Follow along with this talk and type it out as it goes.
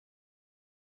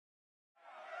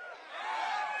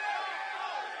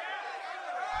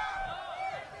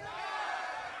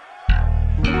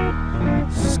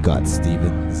Scott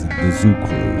Stevens and the Zoo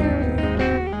Crew.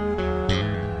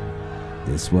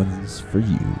 This one's for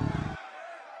you.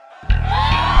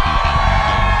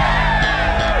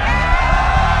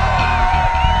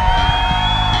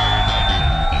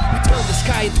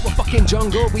 Into a fucking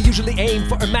jungle, we usually aim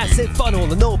for a massive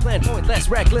funnel. A no plan, pointless,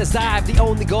 reckless dive. The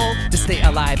only goal, to stay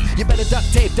alive. You better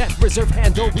duct tape that reserve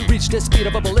handle. We reach the speed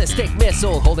of a ballistic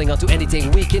missile, holding on to anything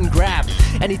we can grab.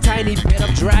 Any tiny bit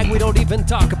of drag, we don't even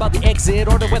talk about the exit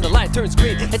order when the light turns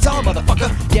green. It's all, motherfucker.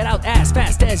 Get out as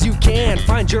fast as you can.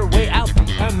 Find your way out, be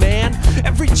a man.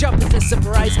 Every jump is a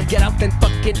surprise. Get out and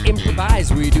fucking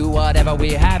improvise. We do whatever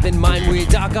we have in mind. We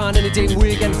dock on anything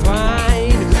we can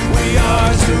find. We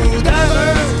are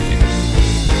Zoodivers,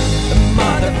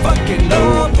 motherfucking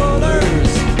low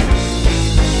pullers.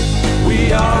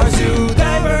 We are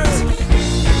Zoodivers,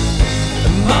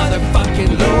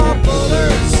 motherfucking low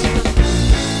pullers.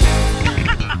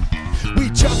 We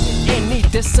jump in any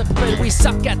discipline, we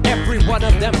suck at every one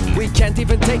of them. We can't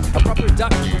even take a proper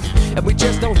duck, and we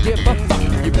just don't give a fuck.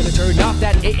 You better turn off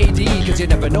that AAD, cause you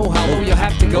never know how low you'll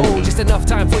have to go. Just enough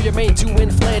time for your main to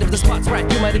inflate. If the spot's right,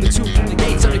 you might even shoot from the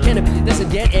gates. So the canopy doesn't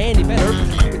get any better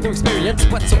with no experience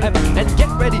whatsoever. And get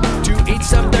ready to eat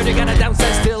some dirt. You gotta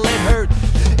downsize, still ain't hurt.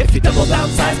 If you double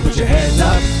downsize, put your hands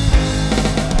up.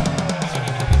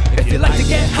 If you like to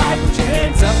get high, put your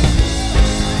hands up.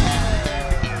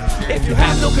 If you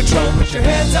have no control, put your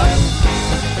hands up.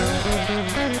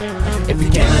 If you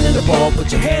can't land in the ball,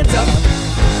 put your hands up.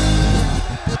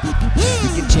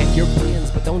 You can check your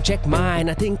plans, but don't check mine.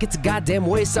 I think it's a goddamn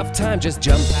waste of time. Just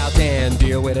jump out and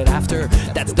deal with it after.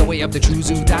 That's the way of the true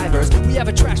Zoodivers. We have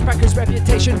a trash packer's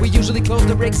reputation. We usually close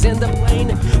the rigs in the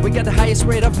plane. We got the highest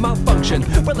rate of malfunction.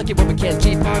 We're lucky when we can't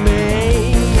keep our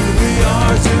main. We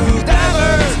are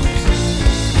Zoodivers,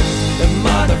 the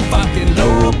motherfucking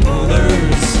low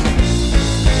pullers.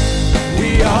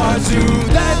 We are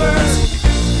Zoodivers,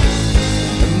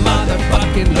 the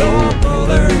motherfucking low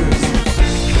pullers.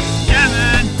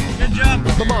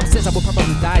 My mom says I will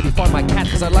probably die before my cat,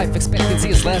 cause our life expectancy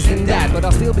is less than that. But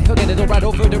I'll still be hooking it right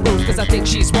over the roof, cause I think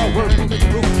she's well worth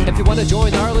bulletproof. If you wanna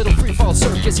join our little free-fall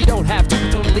circus, you don't have to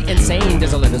be totally insane.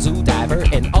 There's a little Zoodiver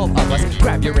in all of us.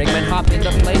 Grab your ring and hop in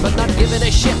the plane, but not giving a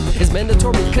shit is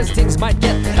mandatory, cause things might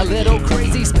get a little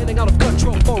crazy. Spinning out of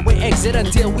control, four-way exit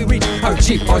until we reach our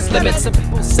G-force limits. Some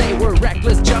people say we're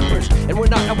reckless jumpers, and we're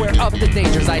not aware of the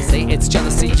dangers. I say it's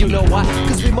jealousy, you know why?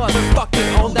 Cause we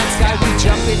motherfucking own that sky. We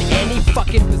jump in any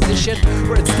fucking position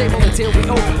where it's stable until we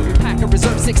open. We pack a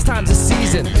reserve 6 times a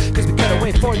season, cause we cut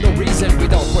away for no reason. We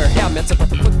don't wear helmets or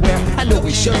proper footwear. I know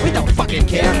we should, we don't fucking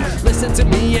care. Listen to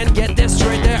me and get this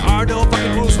straight. There are no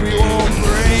fucking rules we won't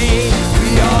break.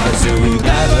 We are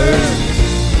Zoodivers,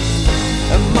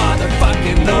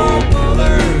 motherfucking low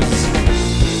pullers.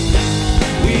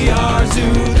 We are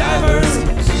Zoodivers.